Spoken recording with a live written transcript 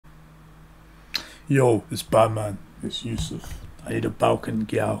Yo, it's Batman. It's Yusuf. I need a Balkan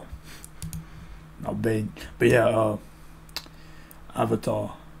gyal. Albanian. But yeah,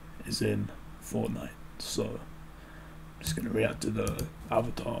 Avatar is in Fortnite, so I'm just gonna react to the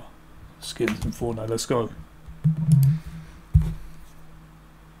Avatar skins in Fortnite. Let's go.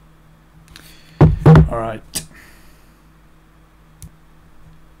 Alright.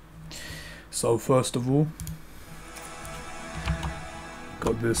 So first of all,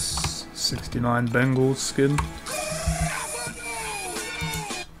 got this 69 Bengals skin.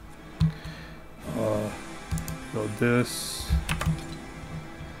 Got this.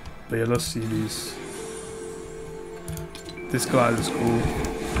 But yeah, let's see these. This guy is cool.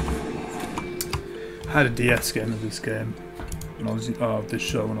 I had a DS skin of this game when I was this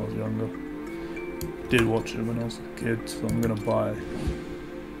show when I was younger. Did watch it when I was a kid, so I'm gonna buy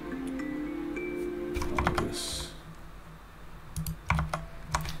this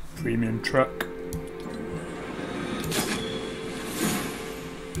premium truck.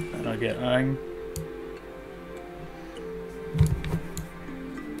 And I get Aang.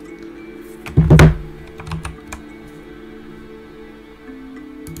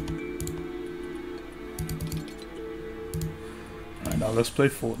 Alright, now let's play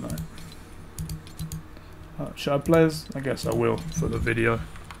Fortnite. Should I play as? I guess I will for the video.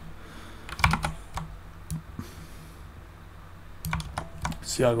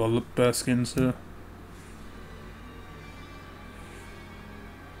 See, I got bear skins here.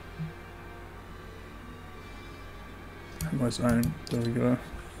 Where's Aang? There we go.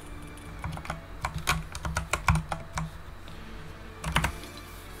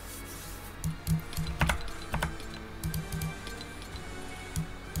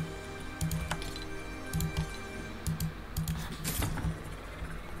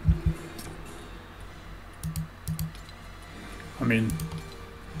 I mean,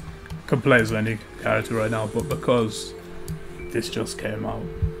 I can play as any character right now, but because this just came out,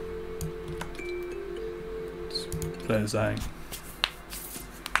 let's play as Aang.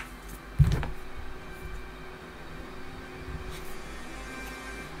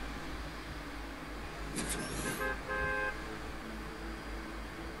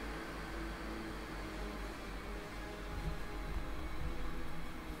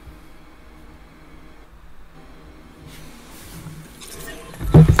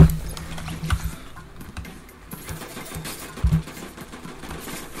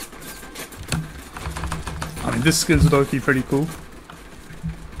 I mean, this skin's low-key pretty cool.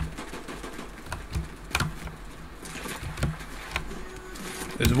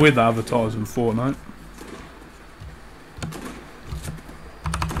 It's with avatars in Fortnite.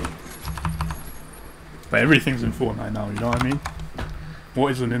 But everything's in Fortnite now, you know what I mean?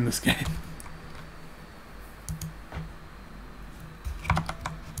 What isn't in this game?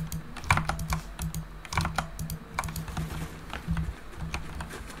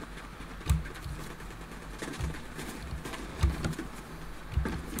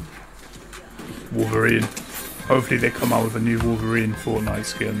 Wolverine. Hopefully they come out with a new Wolverine Fortnite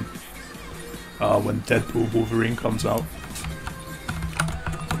skin when Deadpool Wolverine comes out.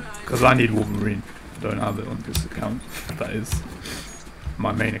 Because I need Wolverine. I don't have it on this account. That is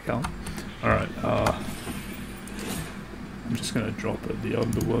my main account. Alright, I'm just gonna drop at the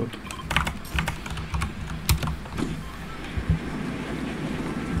underworld.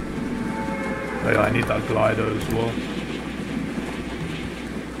 Oh yeah, I need that glider as well.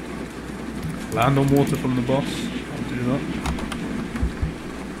 Land on water from the boss. I'll do that.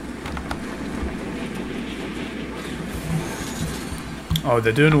 Oh,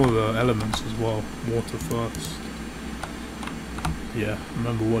 they're doing all the elements as well. Water first. Yeah, I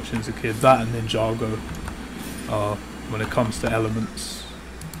remember watching as a kid. That and Ninjago. When it comes to elements.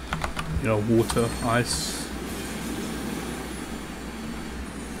 You know, water, ice.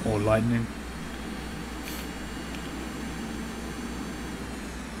 Or lightning.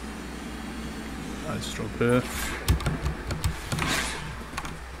 Let's drop here.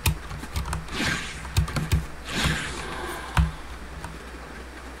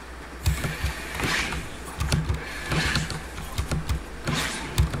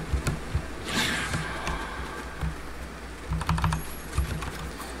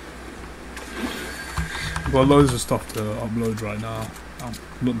 I've got loads of stuff to upload right now. I'm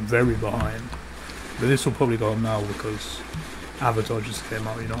not very behind. But this will probably go up now because Avatar just came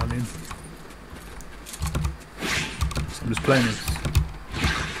out, you know what I mean? I'm just playing this.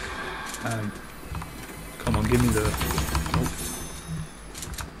 And come on, give me the. Nope.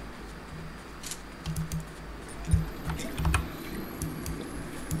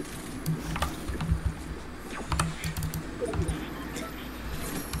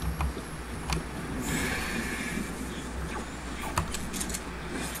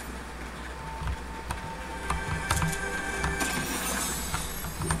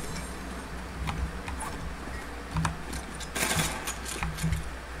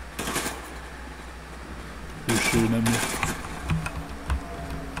 shooting at me.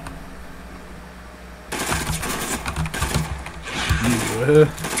 You were.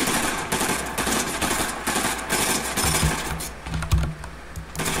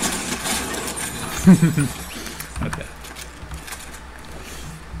 Okay.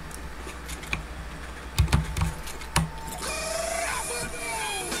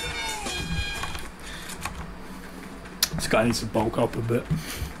 This guy needs to bulk up a bit.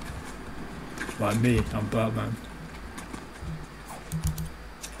 Like me, I'm Batman.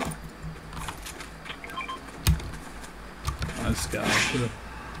 Let's get out of here.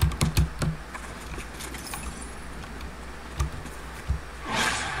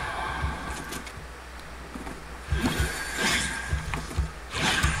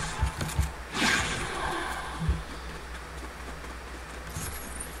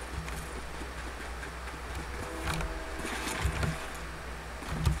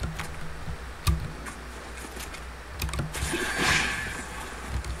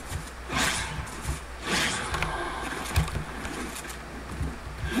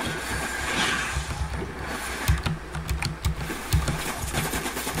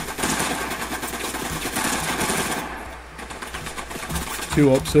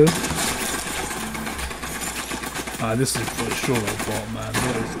 Two ops here. Ah, this is for sure a bot, man.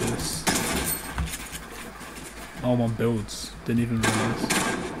 What is this? Oh, I'm on builds. Didn't even realize.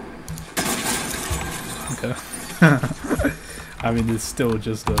 Okay. I mean, it's still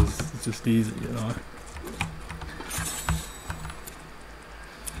just as it's just easy, you know.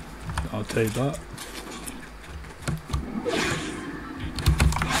 I'll take that.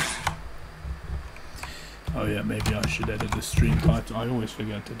 Oh yeah, maybe I should edit the stream title. I always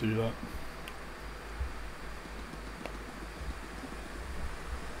forget to do that.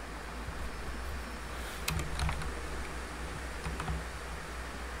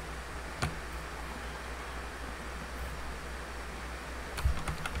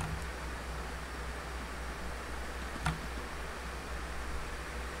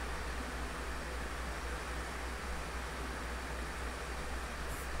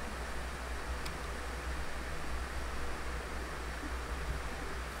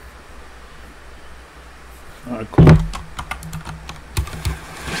 Alright, cool.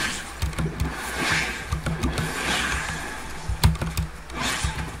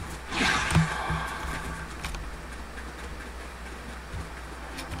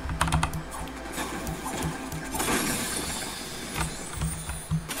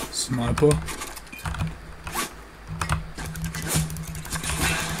 Sniper.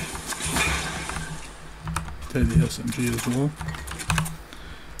 Take the SMG as well.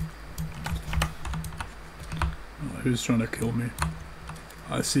 Who's trying to kill me?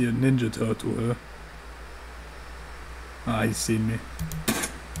 I see a ninja turtle here. Ah, he's seen me.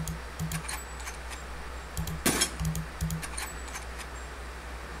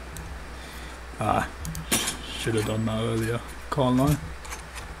 Ah, should have done that earlier. Can't lie.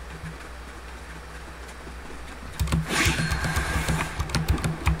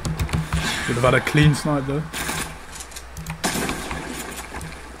 Should have had a clean snipe though.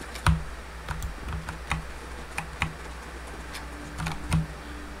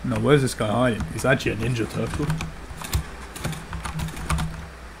 No, where's this guy hiding? He's actually a ninja turtle.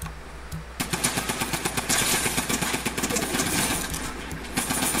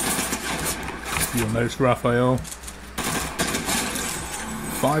 You'll notice Raphael.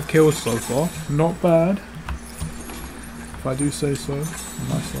 5 kills so far. Not bad. If I do say so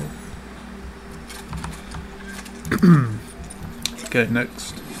myself. Okay,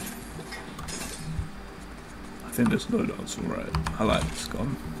 next. I think this loadout's alright. I like this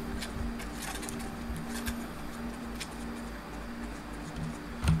gun.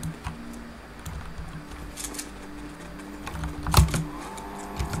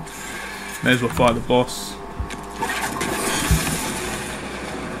 May as well fight the boss.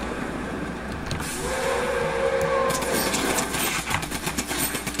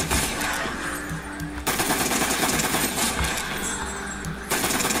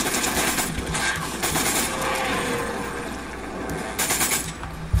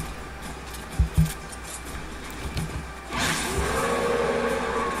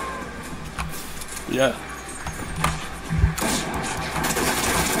 Yeah.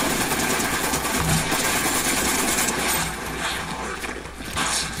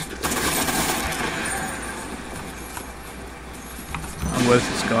 And where's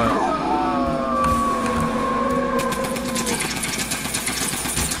this guy?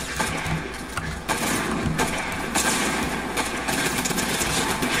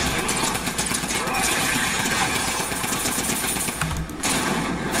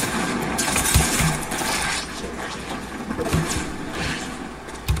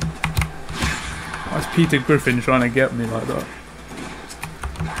 Peter Griffin trying to get me like that?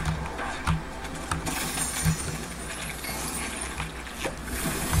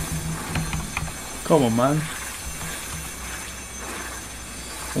 Come on, man.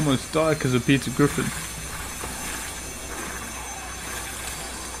 Almost died because of Peter Griffin.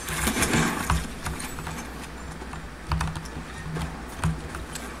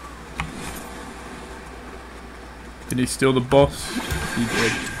 Did he steal the boss? He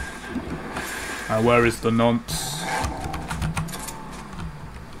did. Where is the nonce?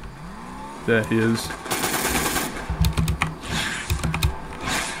 There he is.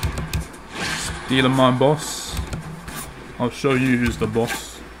 Stealing my boss. I'll show you who's the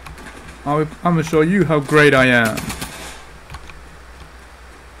boss. I'm gonna show you how great I am.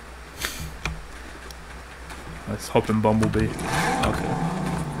 Let's hop in Bumblebee. Okay.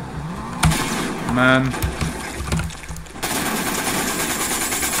 Man.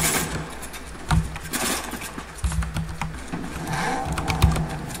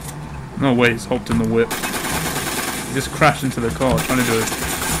 No way he's hopped in the whip. He just crashed into the car trying to do a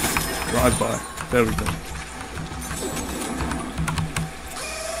drive-by. There we go.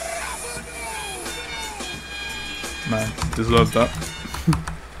 Man, deserved that.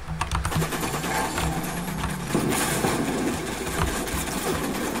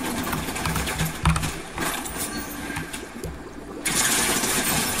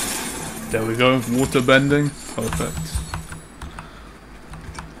 There we go, water bending. Perfect.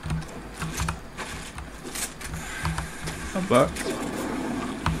 Back.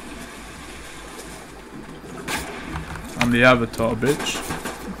 I'm the avatar, bitch.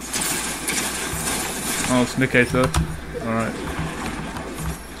 Oh, Snickator. Alright.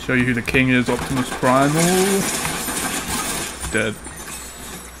 Show you who the king is, Optimus Primal. Dead.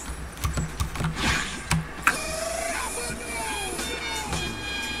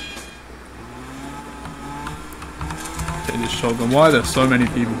 Take this shotgun. Why are there so many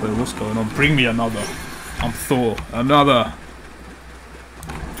people here? What's going on? Bring me another. I'm Thor. Another.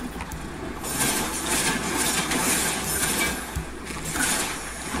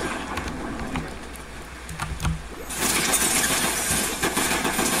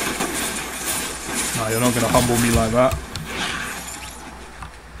 No, you're not gonna humble me like that.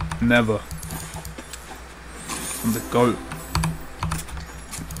 Never. I'm the GOAT.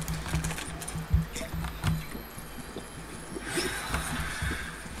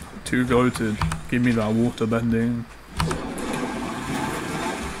 Too goated. Give me that water bending.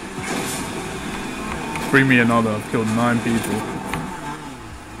 Bring me another. I've killed 9 people.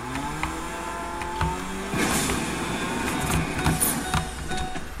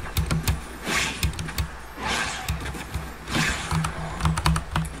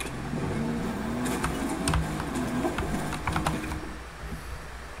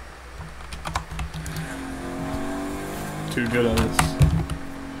 Too good at this.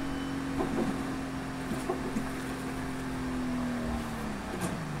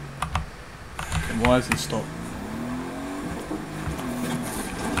 Why has he stopped?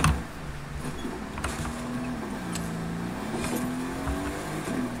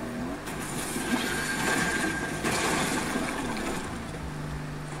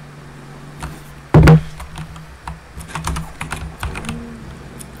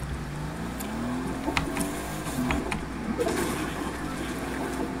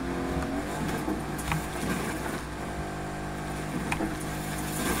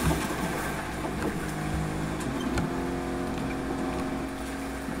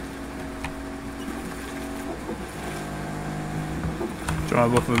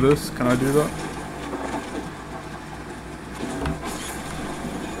 Drive off of this, can I do that?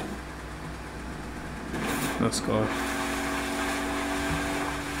 Let's go.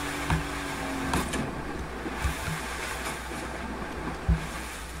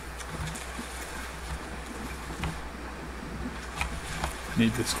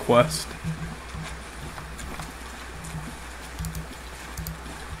 Need this quest.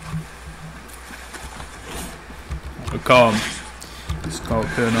 Calm. Let's go up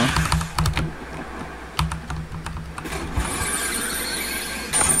here now.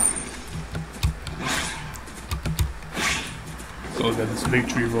 Gotta get this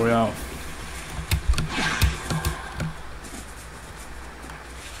victory royale.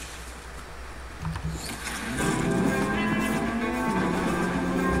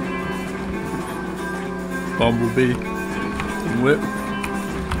 Bumblebee. Whip.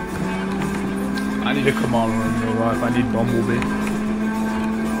 I need a commander in real life. I need Bumblebee.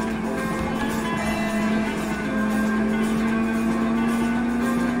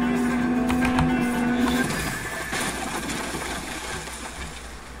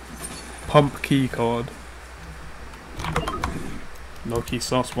 Pump key card. Low-key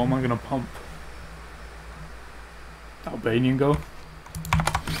sus, what am I gonna pump? Albanian go?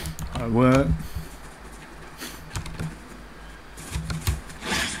 I work.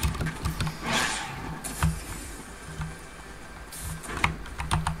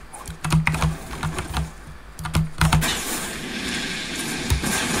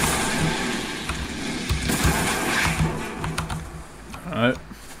 Alright.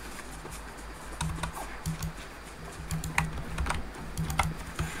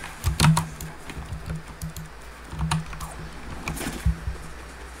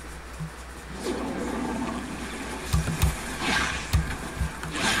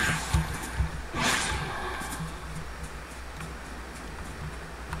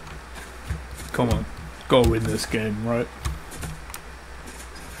 Come on, go win this game, right?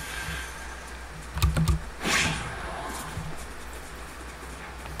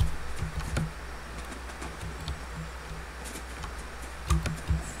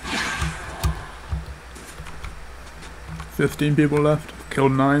 $15 people left.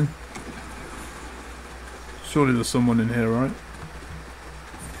 Killed 9. Surely there's someone in here, right?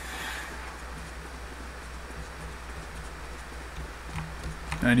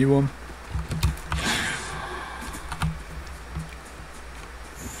 Anyone?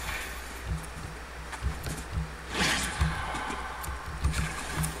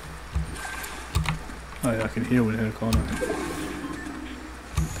 Oh yeah, I can heal in here, can't I?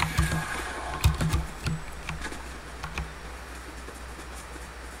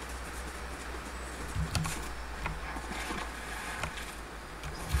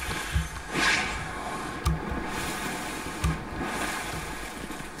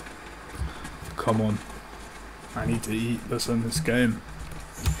 Come on. I need to eat this in this game.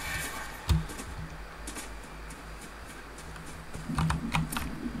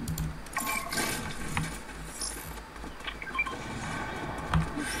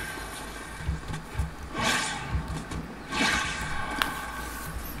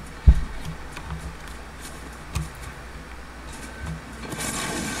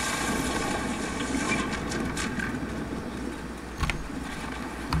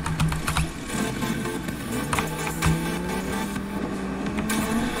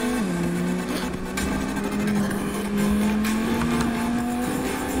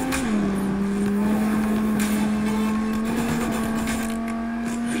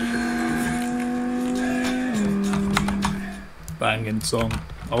 Banging song.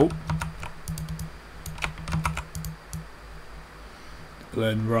 Oh.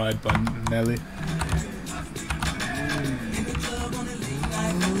 Playing Ride by Nelly.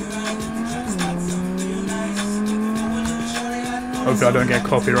 Hopefully I don't get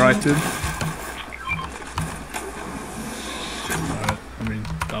copyrighted. Alright, I mean,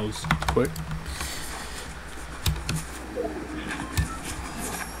 that was quick.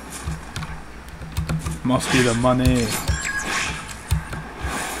 Must be the money.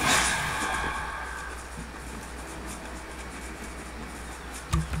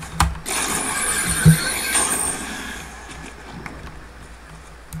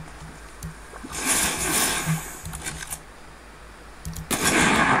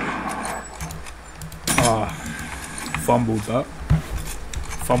 Fumbled that.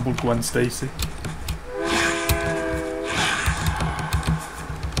 Fumbled Gwen Stacy.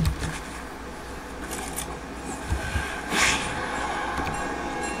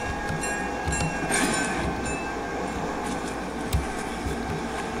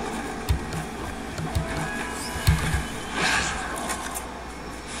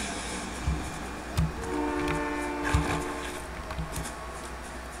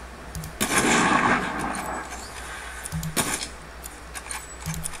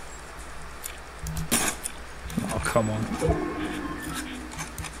 Come on.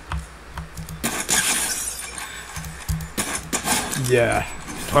 Yeah,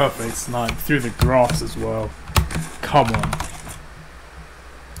 perfect snipe through the grass as well. Come on.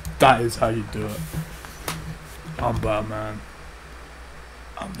 That is how you do it. I'm better, man.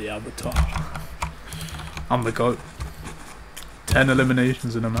 I'm the avatar. I'm the GOAT. 10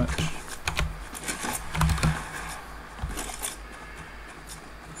 eliminations in a match.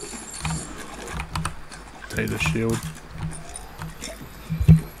 Take the shield.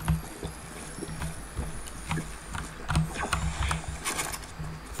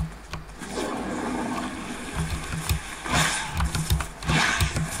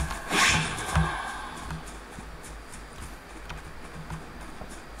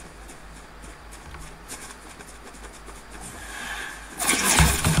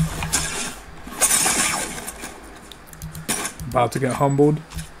 About to get humbled.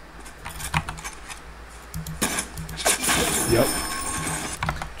 Yep.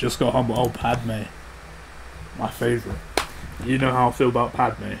 Just got home with old Padme. My favourite. You know how I feel about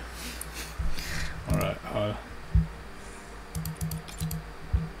Padme. Alright,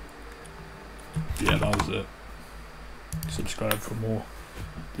 yeah, that was it. Subscribe for more.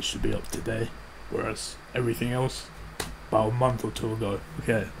 This should be up today. Whereas everything else, about a month or two ago.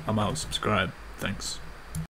 Okay, I'm out. Subscribe. Thanks.